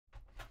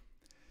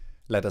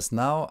Let us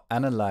now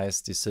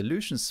analyze the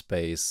solution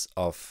space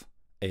of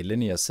a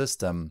linear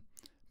system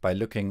by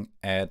looking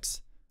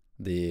at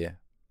the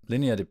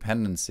linear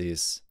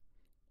dependencies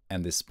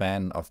and the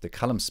span of the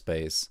column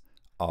space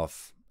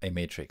of a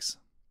matrix.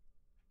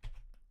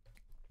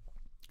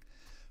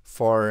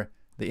 For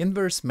the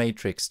inverse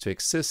matrix to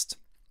exist,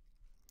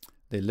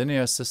 the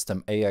linear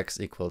system AX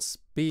equals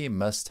B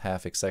must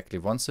have exactly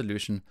one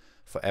solution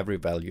for every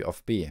value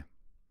of B,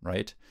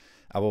 right?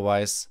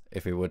 Otherwise,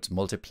 if we would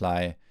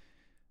multiply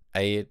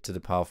a to the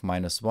power of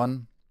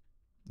 -1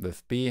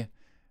 with B,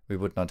 we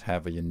would not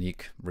have a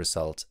unique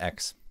result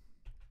X.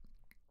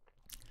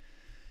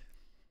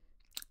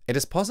 It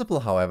is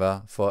possible,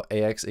 however, for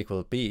AX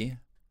equal B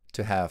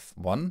to have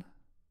 1,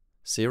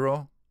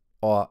 0,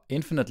 or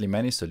infinitely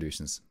many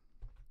solutions.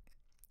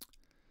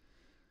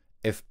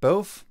 If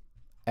both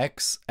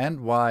X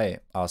and Y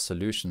are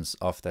solutions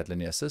of that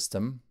linear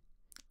system,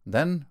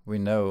 then we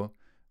know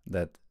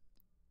that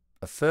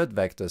a third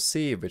vector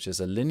C, which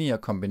is a linear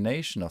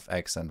combination of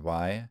X and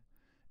Y,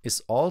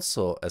 is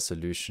also a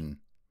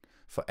solution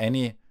for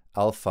any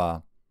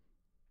alpha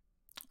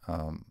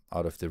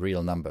out of the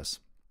real numbers.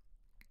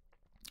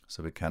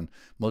 So we can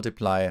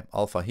multiply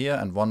alpha here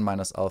and 1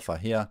 minus alpha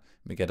here,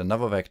 we get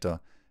another vector,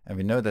 and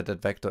we know that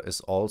that vector is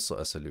also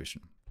a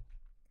solution.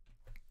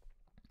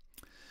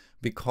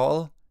 We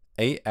call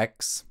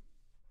AX,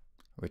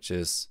 which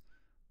is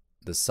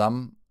the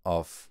sum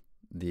of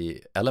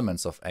the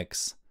elements of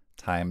X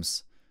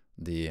times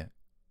the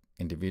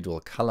individual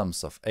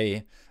columns of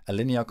A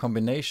linear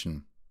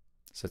combination.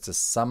 So it's a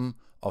sum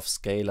of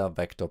scalar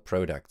vector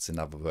products, in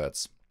other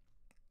words.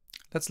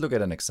 Let's look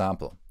at an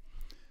example.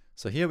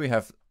 So here we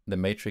have the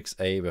matrix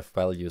A with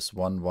values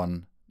 1,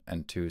 1,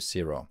 and 2,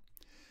 0.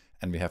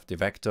 And we have the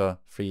vector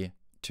 3,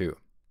 2.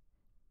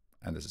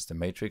 And this is the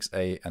matrix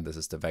A, and this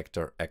is the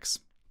vector X.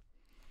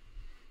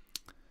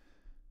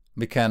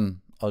 We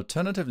can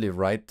alternatively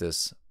write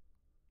this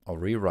or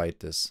rewrite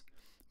this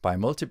by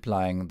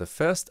multiplying the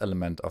first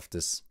element of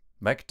this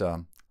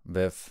vector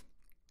with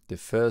the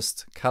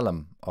first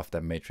column of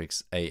that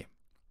matrix A.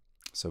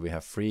 So we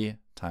have 3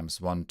 times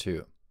 1,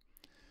 2.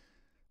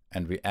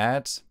 And we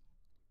add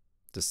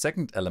the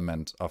second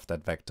element of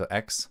that vector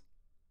X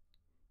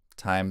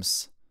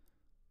times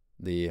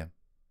the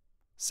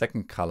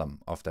second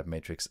column of that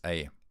matrix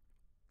A.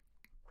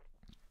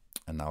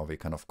 And now we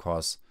can, of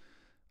course,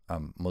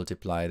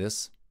 multiply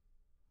this,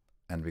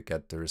 and we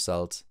get the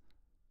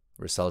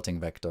resulting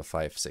vector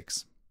 5,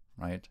 6,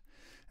 right?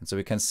 And so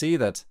we can see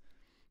that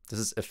this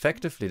is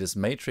effectively, this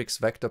matrix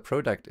vector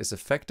product is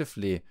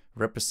effectively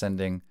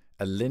representing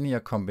a linear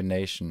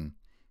combination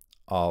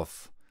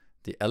of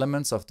the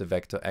elements of the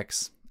vector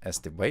X as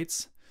the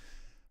weights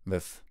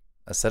with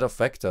a set of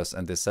vectors,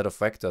 and this set of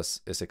vectors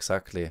is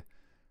exactly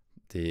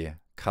the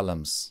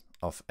columns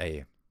of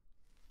A.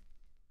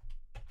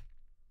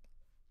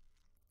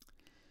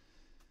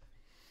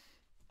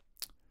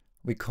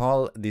 We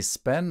call the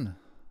span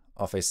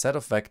of a set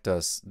of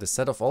vectors the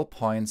set of all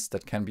points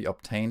that can be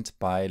obtained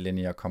by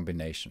linear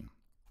combination.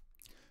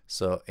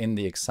 So in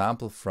the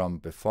example from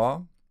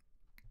before,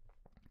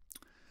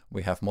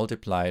 we have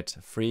multiplied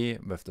 3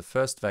 with the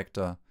first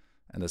vector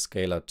and the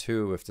scalar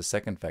 2 with the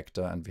second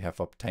vector, and we have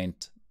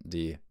obtained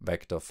the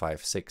vector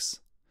 5, 6.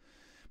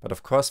 But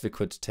of course we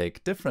could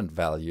take different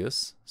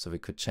values, so we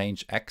could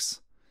change X.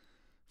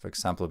 For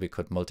example, we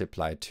could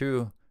multiply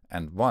 2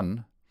 and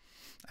 1,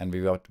 and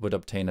we would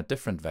obtain a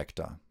different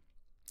vector.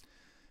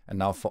 And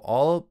now for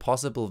all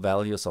possible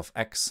values of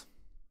X,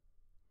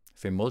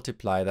 if we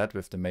multiply that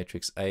with the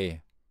matrix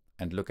A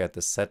and look at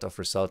the set of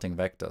resulting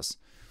vectors,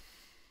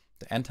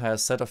 the entire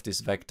set of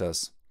these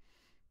vectors,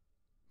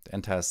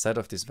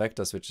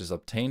 which is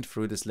obtained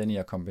through this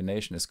linear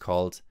combination, is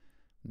called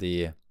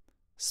the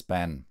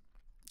span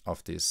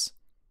of these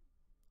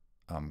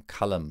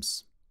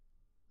columns.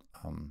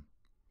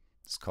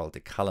 It's called the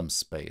column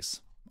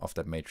space of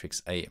that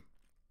matrix A.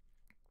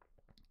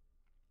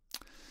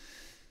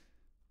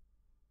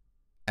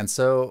 And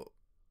so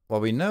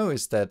what we know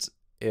is that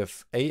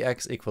if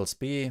AX equals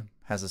B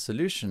has a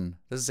solution,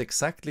 this is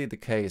exactly the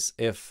case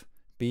if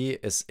B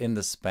is in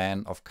the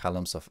span of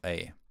columns of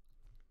A,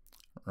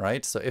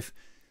 right? So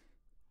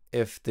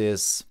if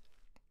this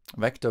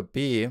vector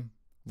B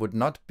would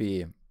not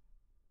be,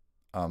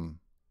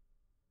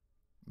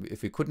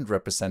 if we couldn't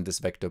represent this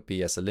vector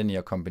B as a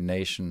linear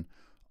combination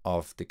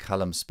of the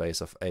column space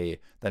of A,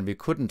 then we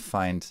couldn't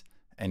find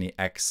any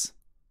X,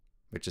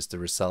 which is the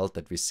result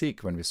that we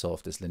seek when we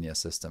solve this linear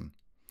system.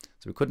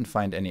 So we couldn't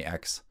find any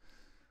X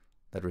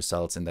that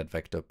results in that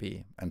vector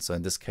B. And so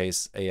in this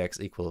case, AX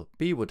equal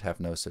B would have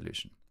no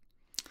solution.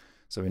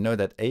 So we know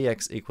that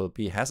AX equal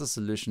B has a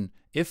solution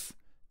if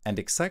and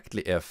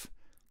exactly if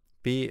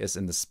B is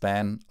in the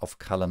span of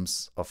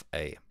columns of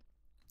A,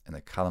 in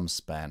the column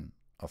span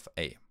of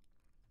A.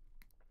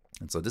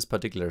 And so this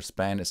particular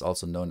span is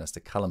also known as the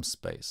column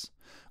space,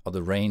 or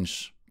the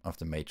range of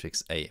the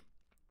matrix A.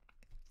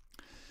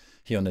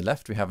 Here on the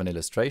left we have an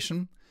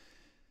illustration.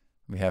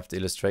 We have the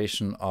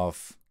illustration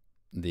of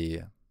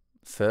the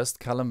first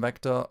column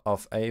vector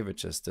of A,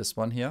 which is this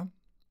one here,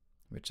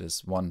 which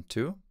is 1,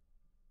 2,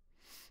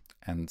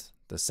 and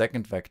the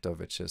second vector,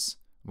 which is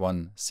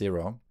 1,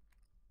 0,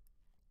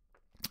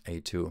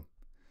 A2.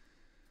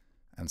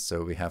 And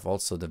so we have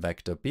also the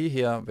vector b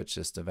here, which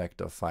is the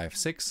vector 5,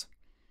 6,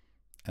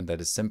 and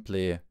that is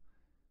simply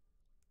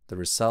the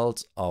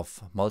result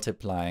of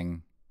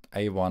multiplying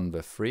a1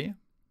 with 3.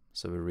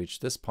 So we reach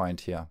this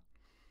point here,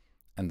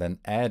 and then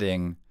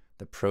adding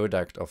the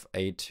product of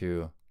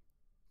a2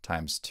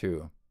 times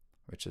 2,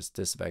 which is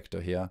this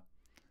vector here.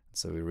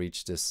 So we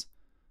reach this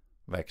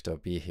vector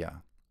b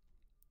here.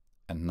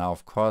 And now,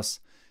 of course,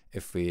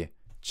 if we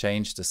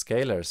change the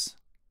scalars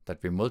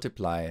that we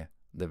multiply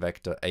the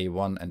vector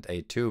a1 and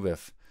a2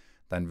 with,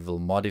 then we will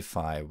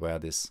modify where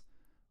this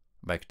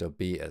vector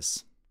b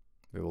is.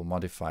 We will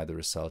modify the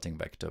resulting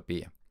vector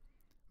b.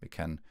 We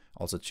can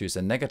also choose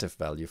a negative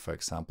value, for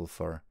example,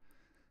 for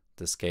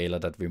the scalar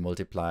that we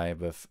multiply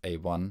with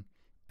a1,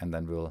 and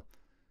then we'll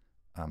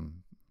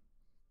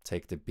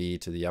take the b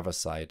to the other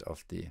side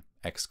of the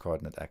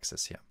x-coordinate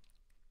axis here.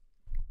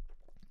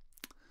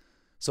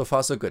 So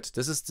far so good.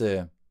 This is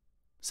the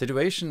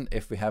situation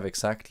if we have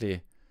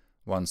exactly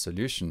one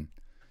solution.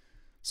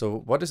 So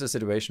what is the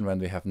situation when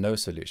we have no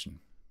solution?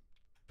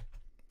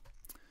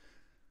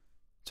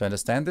 To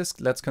understand this,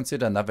 let's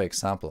consider another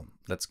example.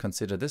 Let's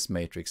consider this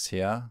matrix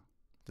here.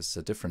 This is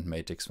a different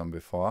matrix from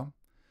before.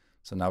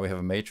 So now we have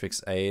a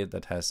matrix A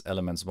that has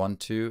elements 1,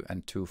 2,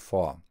 and 2,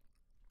 4.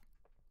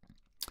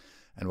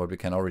 And what we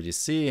can already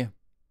see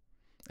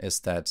is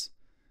that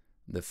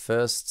the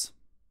first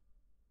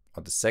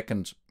or the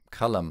second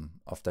column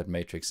of that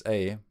matrix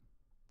A,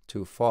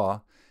 2,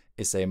 4,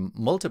 is a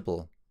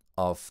multiple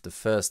of the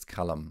first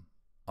column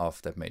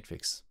of that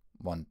matrix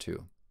 1,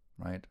 2,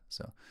 right?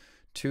 So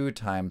 2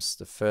 times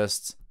the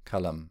first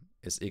column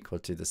is equal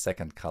to the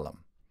second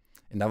column.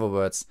 In other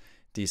words,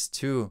 these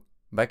two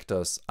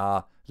vectors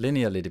are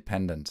linearly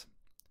dependent.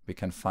 We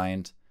can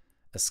find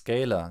a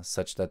scalar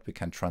such that we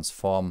can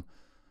transform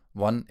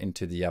one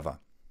into the other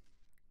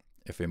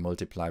if we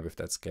multiply with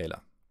that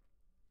scalar.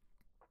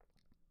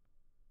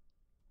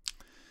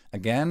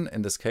 Again,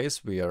 in this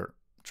case, we are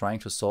trying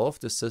to solve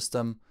this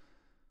system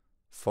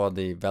for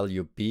the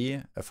value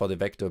b, for the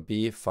vector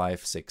b,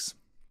 5, 6.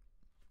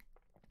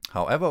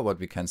 However, what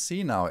we can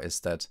see now is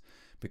that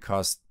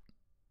because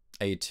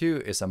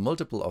a2 is a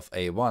multiple of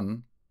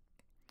a1,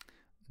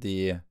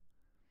 the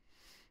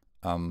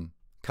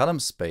column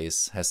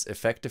space has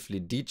effectively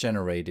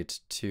degenerated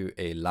to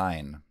a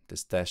line,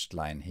 this dashed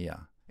line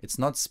here. It's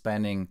not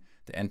spanning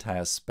the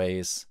entire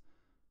space,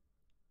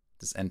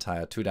 this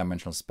entire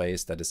two-dimensional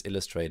space that is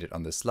illustrated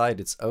on the slide.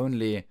 It's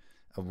only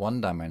a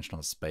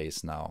one-dimensional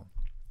space now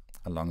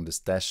along this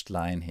dashed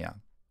line here.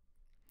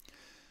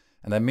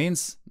 And that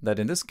means that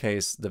in this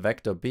case, the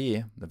vector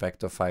b, the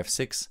vector 5,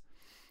 6,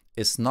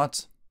 is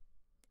not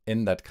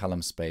in that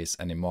column space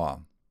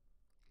anymore.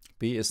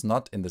 B is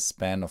not in the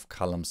span of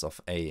columns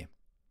of A.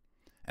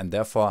 And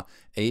therefore,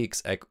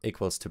 Ax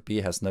equals to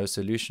B has no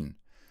solution.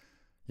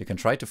 You can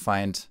try to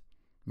find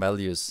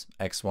values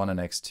x1 and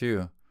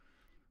x2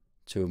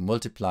 to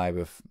multiply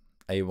with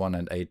a1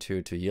 and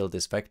a2 to yield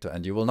this vector,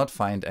 and you will not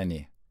find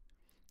any.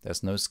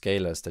 There's no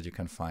scalars that you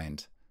can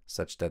find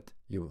such that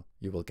you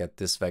will get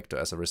this vector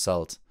as a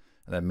result.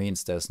 And that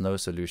means there's no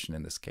solution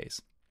in this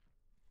case.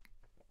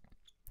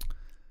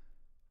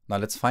 Now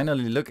let's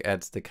finally look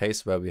at the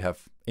case where we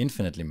have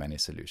infinitely many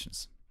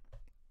solutions.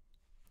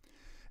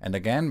 And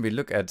again, we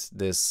look at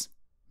this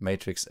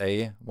matrix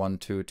A, 1,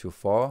 2, 2,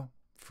 4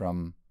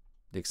 from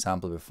the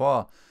example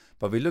before,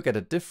 but we look at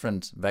a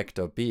different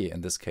vector B,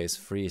 in this case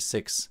 3,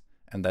 6,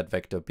 and that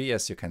vector B,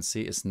 as you can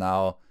see, is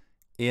now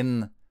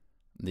in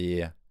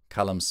the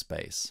column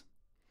space.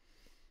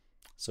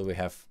 So we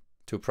have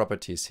two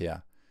properties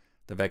here.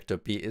 The vector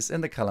B is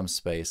in the column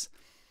space,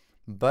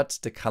 but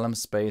the column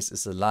space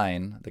is a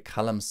line. The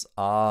columns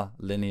are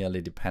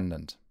linearly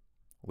dependent.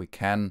 We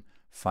can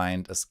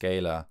find a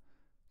scalar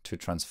to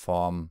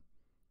transform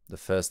the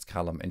first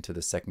column into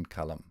the second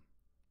column.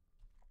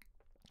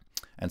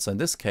 And so in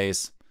this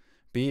case,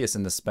 B is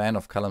in the span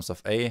of columns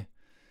of A,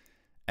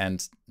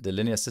 and the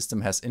linear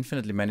system has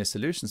infinitely many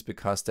solutions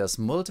because there's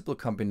multiple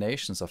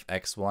combinations of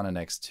x1 and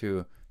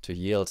x2 to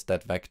yield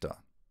that vector.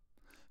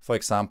 For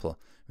example,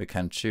 we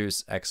can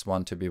choose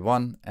x1 to be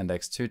 1 and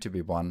x2 to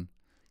be 1,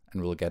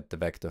 and we'll get the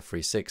vector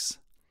 3, 6.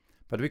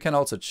 But we can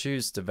also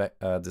choose the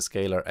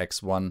scalar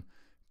x1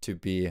 to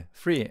be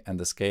 3 and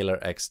the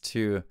scalar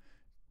x2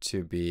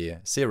 to be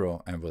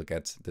 0, and we'll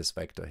get this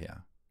vector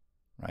here,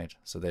 right?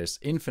 So there's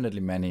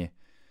infinitely many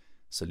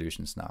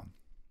solutions now.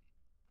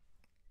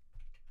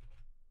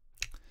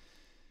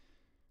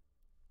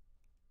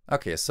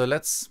 Okay, so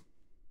let's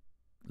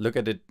look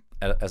at it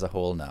as a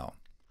whole now.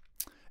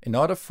 In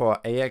order for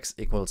Ax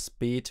equals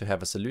b to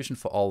have a solution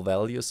for all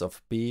values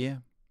of b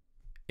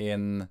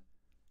in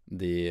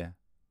the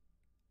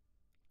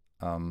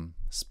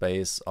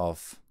space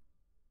of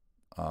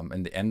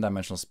in the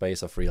n-dimensional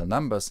space of real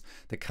numbers,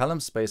 the column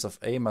space of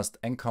A must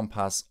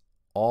encompass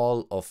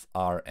all of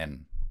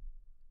Rn.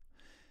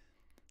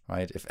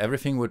 Right? If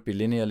everything would be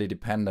linearly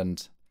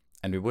dependent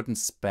and we wouldn't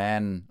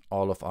span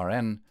all of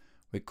Rn,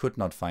 we could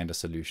not find a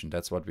solution.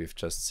 That's what we've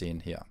just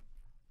seen here.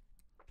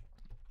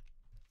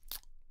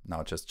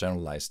 Now just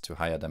generalized to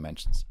higher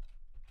dimensions.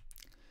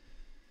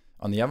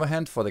 On the other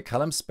hand, for the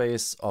column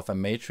space of a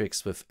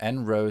matrix with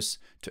n rows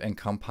to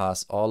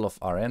encompass all of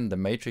Rn, the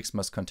matrix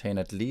must contain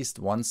at least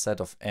one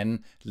set of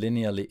n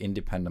linearly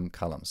independent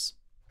columns.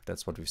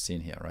 That's what we've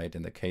seen here, right?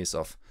 In the case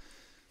of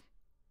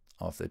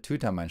the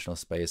two-dimensional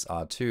space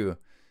R2,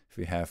 if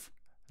we have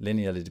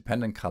linearly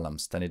dependent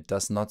columns, then it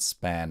does not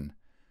span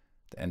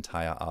the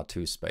entire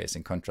R2 space,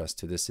 in contrast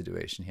to this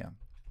situation here.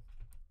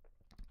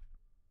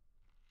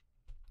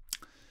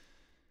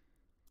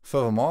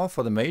 Furthermore,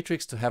 for the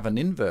matrix to have an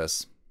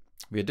inverse,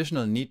 we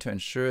additionally need to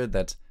ensure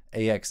that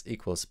Ax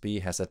equals b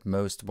has at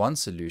most one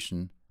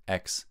solution,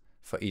 x,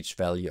 for each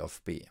value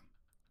of b.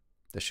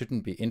 There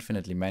shouldn't be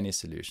infinitely many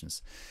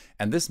solutions.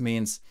 And this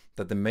means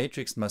that the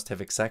matrix must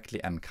have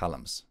exactly n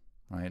columns,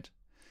 right?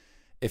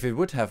 If it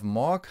would have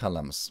more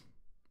columns,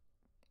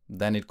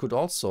 then it could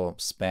also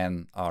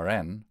span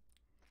Rn,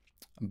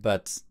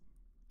 but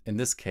in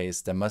this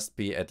case there must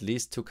be at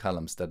least two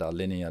columns that are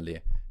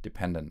linearly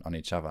dependent on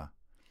each other,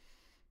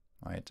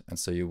 right? And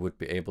so you would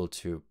be able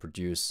to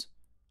produce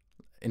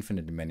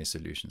infinitely many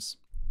solutions.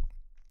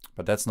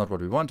 But that's not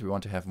what we want. We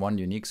want to have one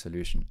unique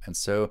solution. And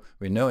so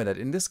we know that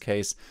in this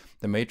case,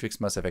 the matrix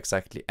must have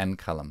exactly n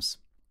columns.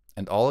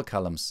 And all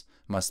columns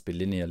must be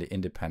linearly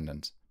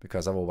independent,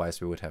 because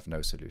otherwise we would have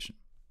no solution.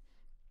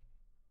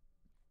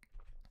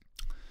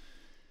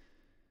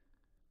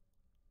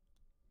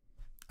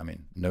 I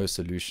mean, no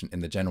solution in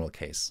the general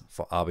case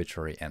for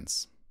arbitrary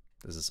n's.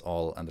 This is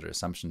all under the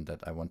assumption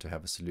that I want to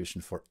have a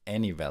solution for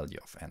any value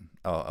of n,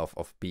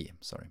 of b,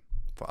 sorry,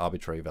 for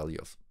arbitrary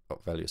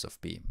values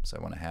of b. So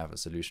I want to have a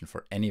solution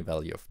for any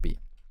value of b.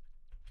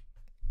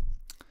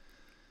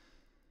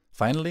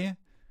 Finally,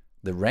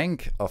 the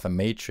rank of a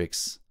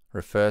matrix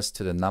refers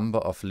to the number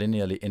of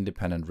linearly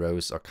independent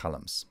rows or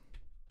columns.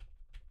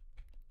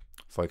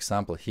 For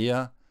example,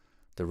 here,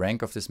 the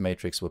rank of this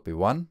matrix would be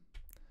 1,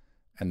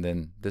 and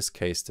in this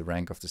case, the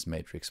rank of this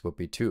matrix would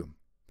be 2,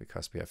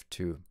 because we have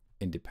 2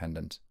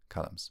 independent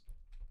columns.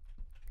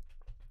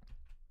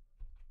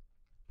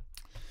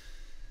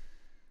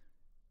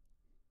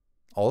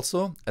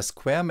 Also, a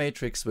square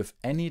matrix with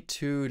any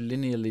 2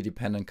 linearly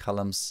dependent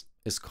columns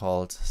is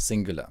called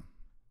singular.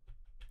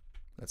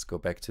 Let's go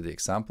back to the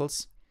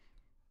examples.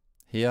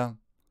 Here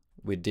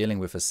we're dealing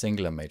with a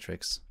singular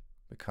matrix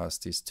because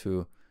these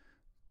 2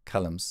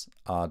 columns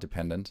are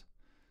dependent,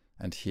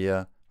 and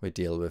here we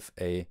deal with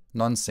a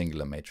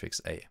non-singular matrix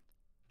A.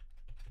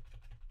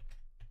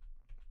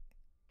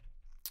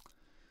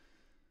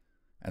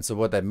 And so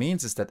what that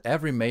means is that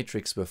every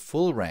matrix with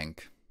full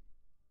rank,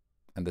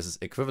 and this is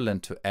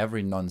equivalent to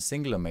every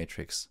non-singular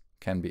matrix,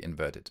 can be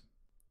inverted.